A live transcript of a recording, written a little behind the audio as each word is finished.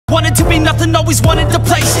Wanted to be nothing, always wanted to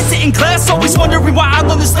play shit. Sit in class, always wondering why I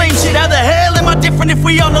learn the same shit. How the hell am I different if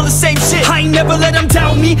we all know the same shit? I ain't never let them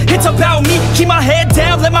doubt me, it's about me. Keep my head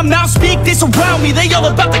down, let my mouth speak. They surround me, they all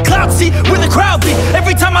about the clout, see where the crowd be.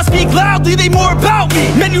 Every time I speak loudly, they more about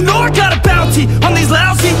me. Man, you know I got a bounty on these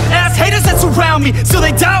lousy ass haters that surround me. Still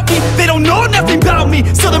they doubt me, they don't know nothing about me.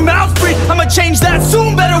 Still their mouths free, I'ma change that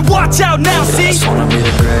soon. Better watch out now, see? I just wanna be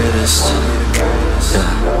the greatest,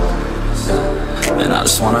 yeah. And I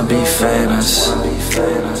just wanna be famous,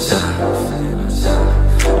 yeah.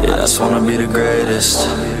 Yeah, I just wanna be the greatest,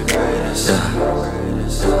 yeah.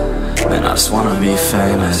 Man, I just wanna be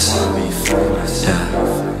famous, yeah.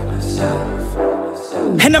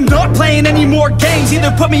 And I'm not playing any more games.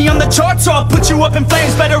 Either put me on the charts or I'll put you up in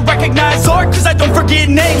flames. Better recognize art, cause I don't forget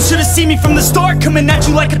names. Should've seen me from the start, coming at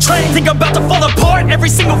you like a train. Think I'm about to fall apart every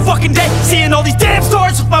single fucking day. Seeing all these damn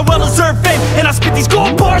stars with my well-deserved fame. And I spit these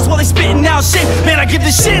gold bars while they spitting out shit. Man, I give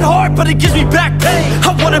this shit hard, but it gives me back pain.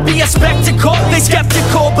 I wanna be a spectacle, they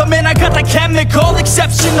skeptical. But man, I got that chemical,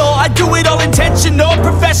 exceptional. I do it all intentional,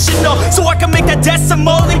 professional. So I can make that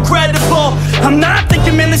decimal incredible. I'm not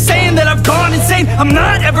thinking, man, they're saying that I've gone insane. I'm not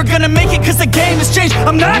ever gonna make it cause the game has changed.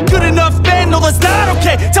 I'm not good enough, man, no that's not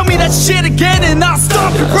okay. Tell me that shit again and I'll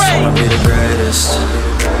stomp your brain. I just wanna be the greatest,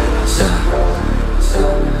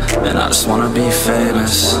 yeah. And I just wanna be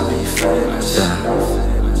famous, yeah.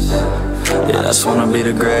 Yeah, I just wanna be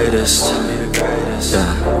the greatest,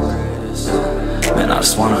 yeah. Man, I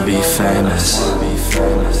just wanna be famous,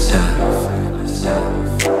 yeah.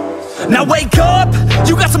 Now wake up,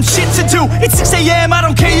 you got some shit to do. It's 6 AM, I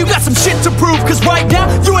don't care, you got some shit to prove. Cause right now,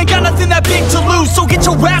 you ain't got nothing that big to lose. So get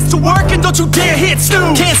your ass to work and don't you dare hit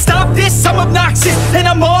snooze. Can't stop this, I'm obnoxious. And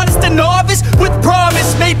I'm honest and novice with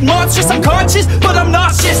promise. Made monstrous, I'm conscious, but I'm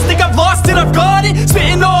nauseous. Think I've lost it, I've got it.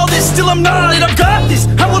 Spitting all this, still I'm not it. I've got this,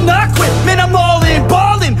 I will not quit. Man, I'm all in,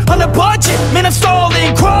 ballin' on a budget. Man, I'm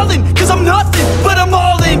stalling, crawling, cause I'm nothing. But I'm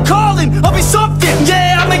all in, calling, I'll be something.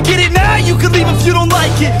 Yeah, I'ma get it now, you can leave if you don't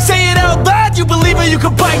like it. Say it out loud, you believe it, you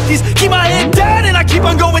can bite this. Keep my head down and I keep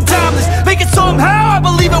on going timeless. Make it somehow, I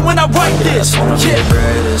believe it when I write this. I just wanna be the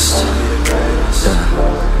greatest,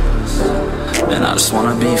 yeah. And I just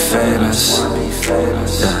wanna be famous,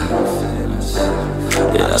 yeah.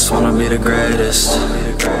 Yeah, I just wanna be the greatest,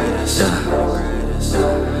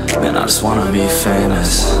 yeah. Man, I just wanna be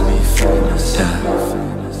famous, yeah.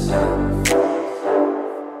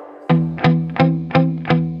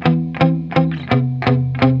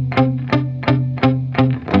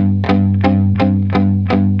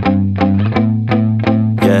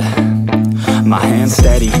 My hands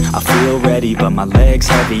steady, I feel ready, but my legs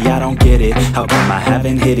heavy, I don't get it. How come I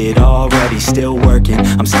haven't hit it already? Still working,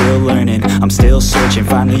 I'm still learning, I'm still searching,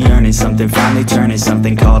 finally earning something, finally turning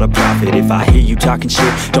something called a profit. If I hear you talking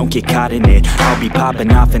shit, don't get caught in it. I'll be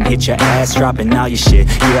popping off and hit your ass, dropping all your shit.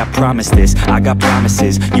 Yeah, I promise this, I got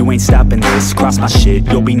promises, you ain't stopping this. Cross my shit,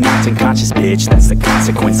 you'll be knocked unconscious, bitch. That's the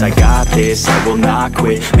consequence, I got this, I will not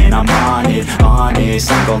quit. Man, I'm on it, honest,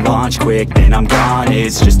 I'm gon' launch quick, then I'm gone.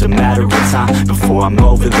 It's just a matter of time before I'm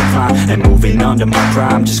over the climb and moving under my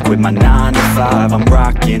prime. Just quit my 9 to 5, I'm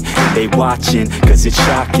rocking and they watching, cause it's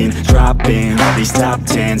shocking. Dropping all these top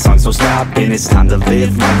 10 songs, no stopping. It's time to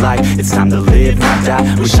live my life, it's time to live, not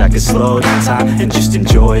die. Wish I could slow down time and just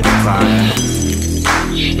enjoy the climb.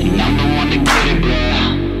 And I'm the one to get it, bro.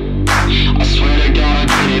 I swear to God I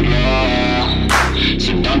get it, bro.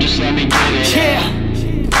 So don't just let me get it.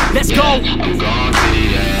 Yeah, let's go. I'm gon' get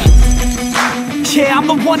it, yeah. Yeah, I'm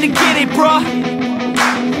the one to get it, bruh.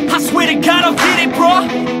 I swear to God I'll get it, bruh.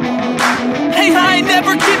 Hey, I ain't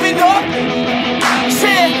never giving up.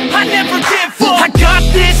 Yeah, I never give up. I got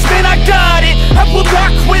this, man, I got it. I will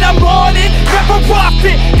not quit, I'm on it. Never off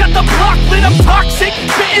it. Got the block lit, I'm toxic.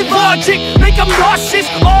 Spitting logic, make them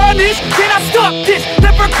nauseous. Honest, can I stop this?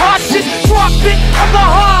 Never cautious, drop it. I'm the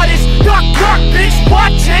hardest. Knock, knock, bitch,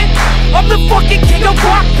 watch it. I'm the fucking king of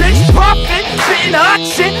rock, bitch. Profit, spitting hot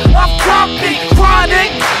shit. I'm dropping,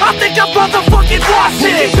 chronic. I think I'm motherfucking lost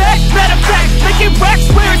it. Making back, matter of fact, making racks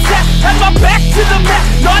where it's at. Have my back to the mat,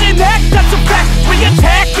 not an act, that's a fact. We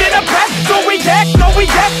attack in a back, don't react, no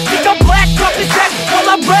react. Think I'm black, up his ass. While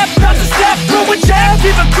I rap, not a step, throw a jab,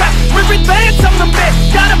 give a crap. We're advanced, I'm the man.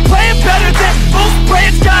 Got a plan better than most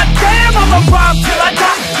brands. Goddamn, I'm a rhyme till I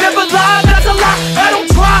die. Never lie, that's a lie. I don't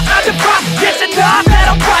try, I defy. Yes and nah, that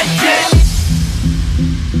I'm right, yeah.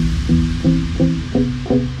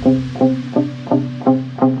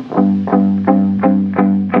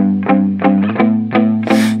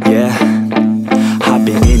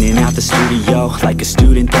 Like like a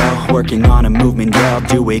student though, working on a movement, yeah, I'll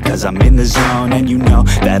do it cause I'm in the zone. And you know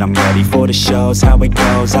that I'm ready for the shows. How it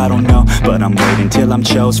goes, I don't know, but I'm waiting till I'm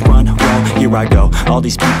chose. Front row, here I go. All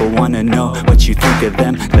these people wanna know what you think of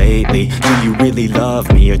them lately. Do you really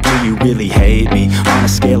love me or do you really hate me? On a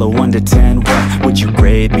scale of 1 to 10, what would you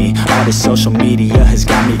grade me? All this social media has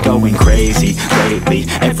got me going crazy lately.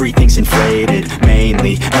 Everything's inflated,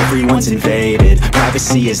 mainly everyone's invaded.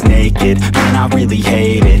 Privacy is naked, man, I really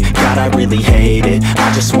hate it. God, I really hate it.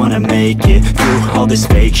 I just wanna make it through all this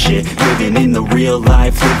fake shit. Living in the real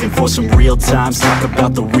life, living for some real times. Talk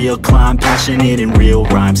about the real climb, passionate in real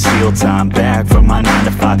rhymes. Steal time back from my 9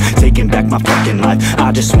 to 5, taking back my fucking life.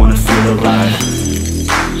 I just wanna feel alive.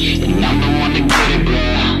 And I'm the one to get it, bro.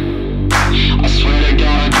 I swear to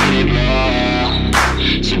God, I get it,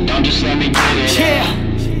 bro. So don't just let me get it. Yeah,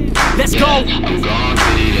 let's go. I'm gonna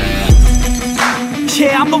get it, yeah.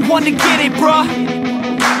 Yeah, I'm the one to get it, bruh.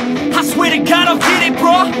 I swear to God I'll get it,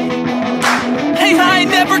 bruh. Hey, I ain't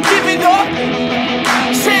never giving up.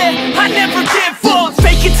 Yeah, I never give up.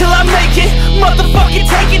 Fake it till I make it. Motherfucking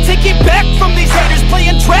take it back from these haters.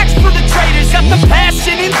 Playing tracks for the traitors. Got the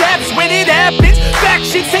passion and that's when it happens.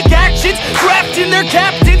 Factions take actions, drafting their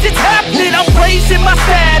captains. It's happening, I'm raising my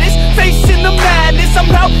status, facing the madness. I'm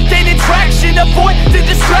out gaining traction, avoid the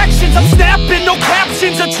distractions. I'm snapping, no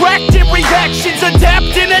captions, attracting reactions.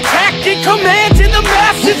 Adapting, attacking, commanding the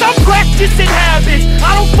masses. I'm practicing habits, I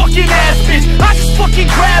don't fucking ask bitch, I just fucking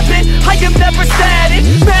grab it. I am never static,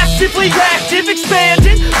 massively active,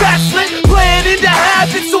 expanding, backslid, planning to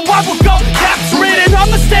have it. So I will go capture it and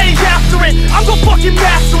I'ma stay after it. I'm gon' fucking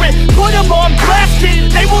master it, put them on blast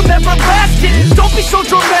it. They will never last it, don't be so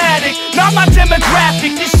dramatic. Not my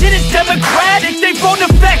demographic, this shit is democratic. They phone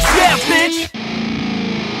effects, yeah bitch.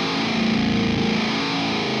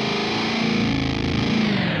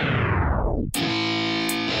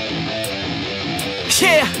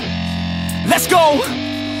 Yeah, let's go.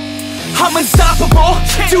 I'm unstoppable,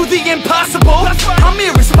 do the impossible. I'm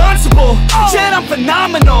irresponsible, yet I'm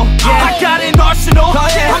phenomenal. I got an arsenal,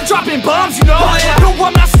 I'm dropping bombs, you know. No,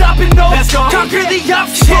 I'm not stopping, no. Conquer the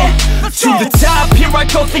obstacle. To the top, here I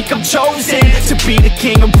go, think I'm chosen to be the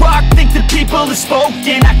king of rock, think the people have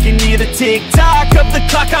spoken. I can hear the tick-tock of the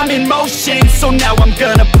clock, I'm in motion. So now I'm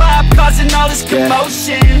gonna pop, causing all this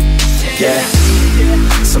commotion. Yeah,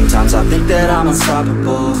 sometimes I think that I'm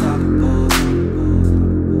unstoppable.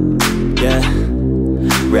 Yeah,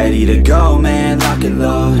 ready to go, man, lock and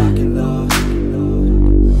load.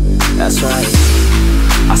 That's right,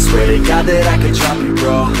 I swear to God that I could drop you,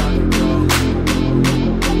 bro.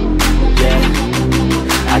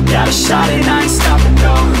 Yeah, I got a shot and I ain't stopping,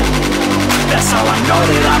 no. That's how I know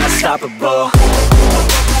that I'm unstoppable.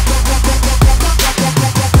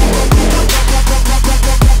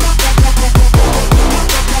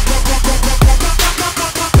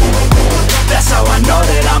 That's how I know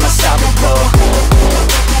that I'm unstoppable.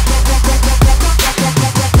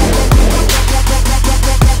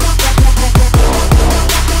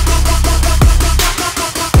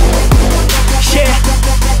 Yeah,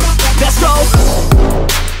 let's go.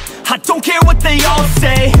 I don't care what they all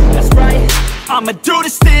say. That's right, I'ma do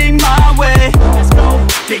this thing my way. Let's go.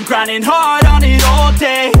 Been grinding hard on it all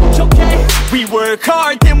day. Okay, we work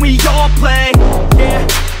hard, then we all play. Yeah,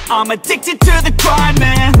 I'm addicted to the grind,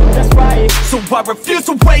 man. That's right, so I refuse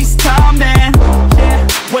to waste time, man. Yeah,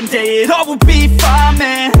 one day it all will be fine,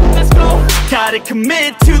 man. Let's go. Gotta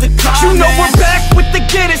commit to the climb. You know we're back with the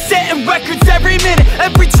Guinness, setting records every minute,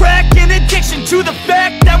 every track. In addiction to the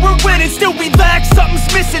fact that we're winning, still we lack, something's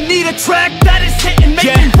missing. Need a track that is hitting,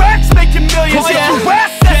 making racks, making millions. If you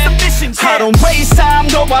ask, that's the mission. I don't waste time,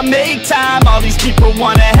 no, I make time. All these people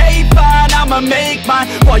wanna hate, fine, I'ma make mine.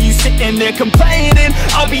 While you sitting there complaining,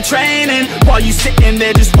 I'll be training. While you sitting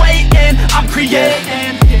there just waiting, I'm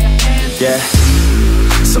creating. Yeah,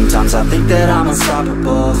 sometimes I think that I'm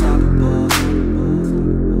unstoppable.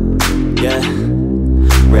 Yeah,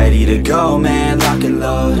 ready to go, man, lock and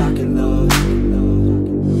load.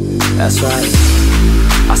 That's right,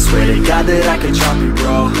 I swear to God that I could drop you,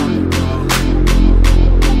 bro.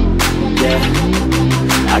 Yeah,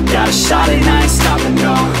 I got a shot and I ain't stopping,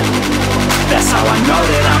 no. That's how I know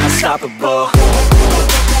that I'm unstoppable.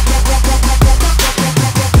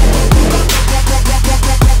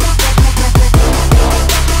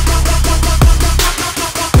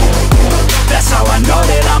 That's how I know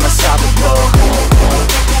that I'm unstoppable.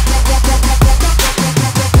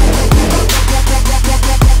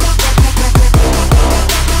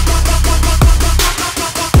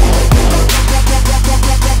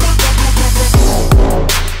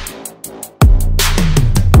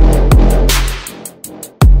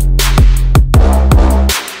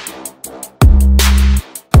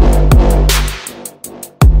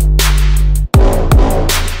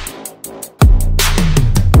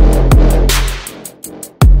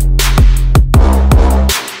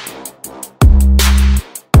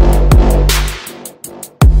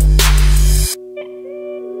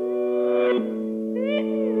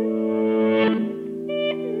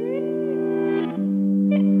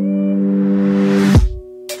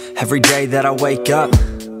 Every day that I wake up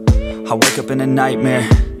in a nightmare.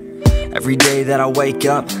 Every day that I wake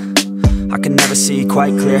up, I can never see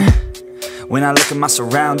quite clear. When I look at my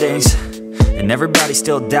surroundings, and everybody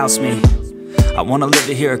still doubts me, I wanna live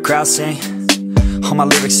to hear a crowd sing all my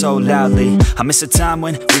lyrics so loudly. I miss a time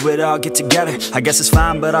when we would all get together. I guess it's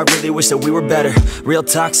fine, but I really wish that we were better. Real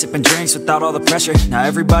talk, sipping drinks without all the pressure. Now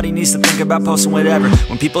everybody needs to think about posting whatever.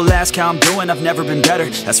 When people ask how I'm doing, I've never been better.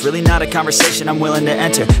 That's really not a conversation I'm willing to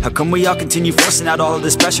enter. How come we all continue forcing out all of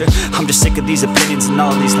this pressure? I'm just sick of these opinions and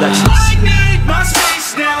all of these lectures. I need my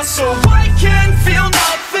space now so I can feel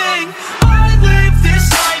nothing. I live this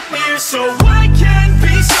nightmare so I can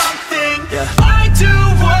be something. Yeah. I do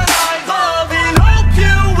what I love and hope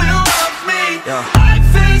you will love me. Yeah. I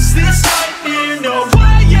face this nightmare, no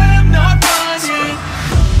I am not running.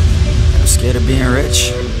 I'm scared of being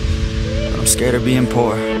rich, but I'm scared of being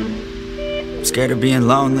poor. I'm scared of being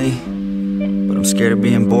lonely, but I'm scared of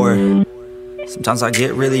being bored. Sometimes I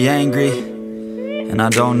get really angry, and I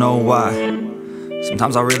don't know why.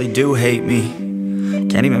 Sometimes I really do hate me,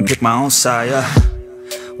 can't even pick my own side, yeah.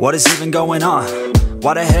 What is even going on?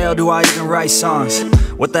 Why the hell do I even write songs?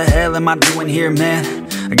 What the hell am I doing here, man?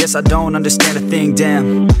 I guess I don't understand a thing,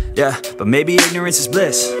 damn. Yeah, but maybe ignorance is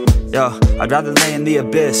bliss. Yo, I'd rather lay in the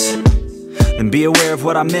abyss than be aware of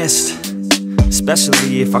what I missed,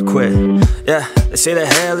 especially if I quit. Yeah, they say that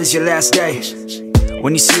hell is your last day,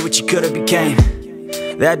 when you see what you could have became.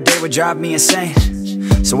 That day would drive me insane,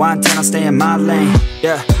 so I intend on staying in my lane.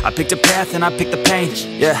 Yeah, I picked a path and I picked the pain.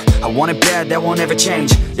 Yeah, I want it bad, that won't ever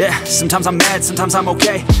change. Yeah, sometimes I'm mad, sometimes I'm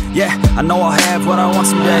okay. Yeah, I know I'll have what I want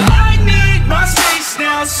someday. I need my space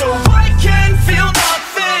now so I can feel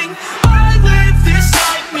nothing. I live this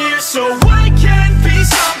nightmare so I can be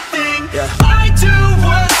something. Yeah. I do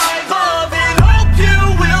what I love and hope you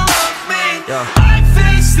will love me. Yeah. I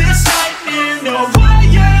face this nightmare, no I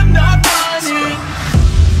am not running.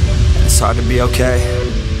 It's hard to be okay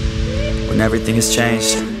when everything has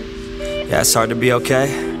changed. Yeah, it's hard to be okay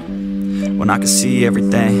when I can see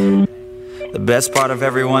everything. The best part of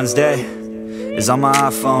everyone's day is on my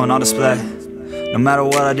iPhone on display. No matter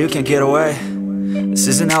what I do, can't get away. This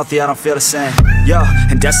isn't healthy, I don't feel the same. Yo,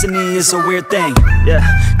 and destiny is a weird thing. Yeah,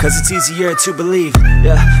 cause it's easier to believe,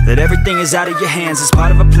 yeah, that everything is out of your hands. It's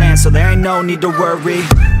part of a plan, so there ain't no need to worry.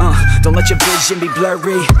 Don't let your vision be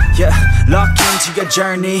blurry. Yeah, lock into your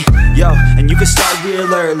journey. Yo, and you can start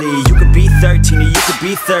real early. You could be 13 or you could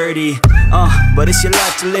be 30. But it's your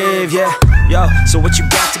life to live, yeah. Yo, so what you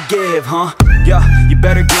got to give, huh? Yo, you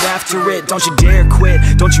better get after it. Don't you dare quit,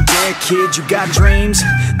 don't you dare kid. You got dreams,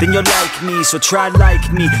 then you're like me. So try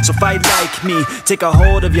like me, so fight like me. Take a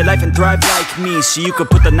hold of your life and thrive like me, so you could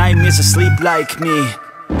put the nightmares to sleep like me.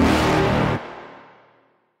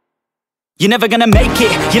 You're never gonna make it,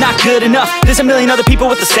 you're not good enough. There's a million other people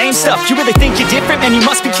with the same stuff. You really think you're different? Man, you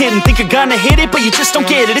must be kidding. Think you're gonna hit it, but you just don't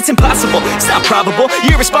get it. It's impossible, it's not probable,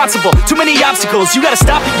 you're irresponsible. Too many obstacles, you gotta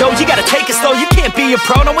stop it, yo. You gotta take it slow, you can't be a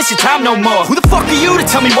pro. Don't waste your time no more. Who the fuck are you to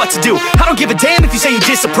tell me what to do? I don't give a damn if you say you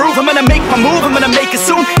disapprove. I'm gonna make my move, I'm gonna make it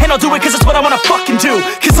soon. And I'll do it cause it's what I wanna fucking do.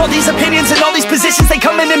 Cause all these opinions and all these positions, they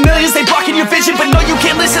come in millions, they blocking your vision. But no, you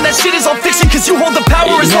can't listen, that shit is all fiction. Cause you hold the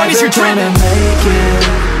power as long as you're dreaming.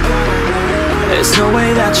 There's no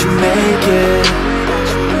way that you make it,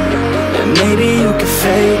 and maybe you can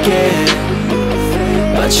fake it,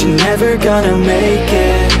 but you're never gonna make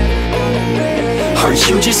it. Are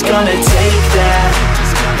you just gonna take that?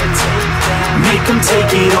 Make them take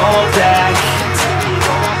it all back.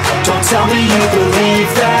 Don't tell me you believe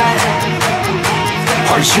that.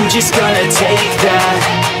 Are you just gonna take that?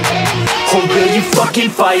 Or will you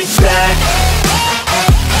fucking fight back?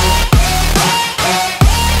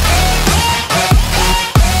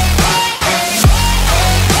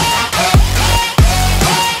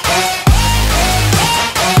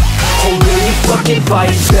 Fucking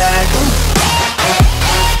fight back.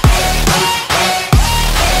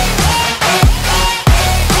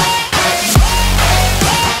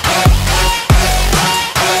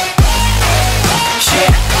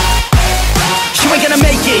 You ain't gonna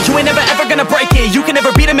make it, you ain't never ever gonna break it. You can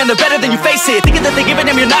never beat them and they're better than you face it. Thinking that they give a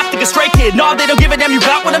damn, you're not thinking straight, kid. No, they don't give a damn, you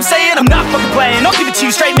got what I'm saying? I'm not fucking playing, I'll give it to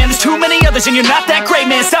you straight, man. There's too many others and you're not that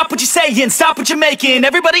great, man. Stop what you're saying, stop what you're making.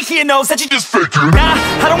 Everybody here knows that you just faking. Nah,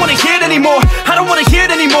 I don't wanna hear it anymore, I don't wanna hear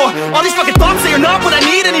it anymore. All these fucking thoughts, they are not what I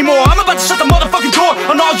need anymore. I'm about to shut the motherfucking door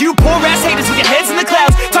on all you poor ass haters with your heads in the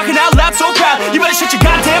clouds, talking out loud so proud. You better shut your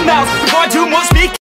goddamn mouth before I do more speak.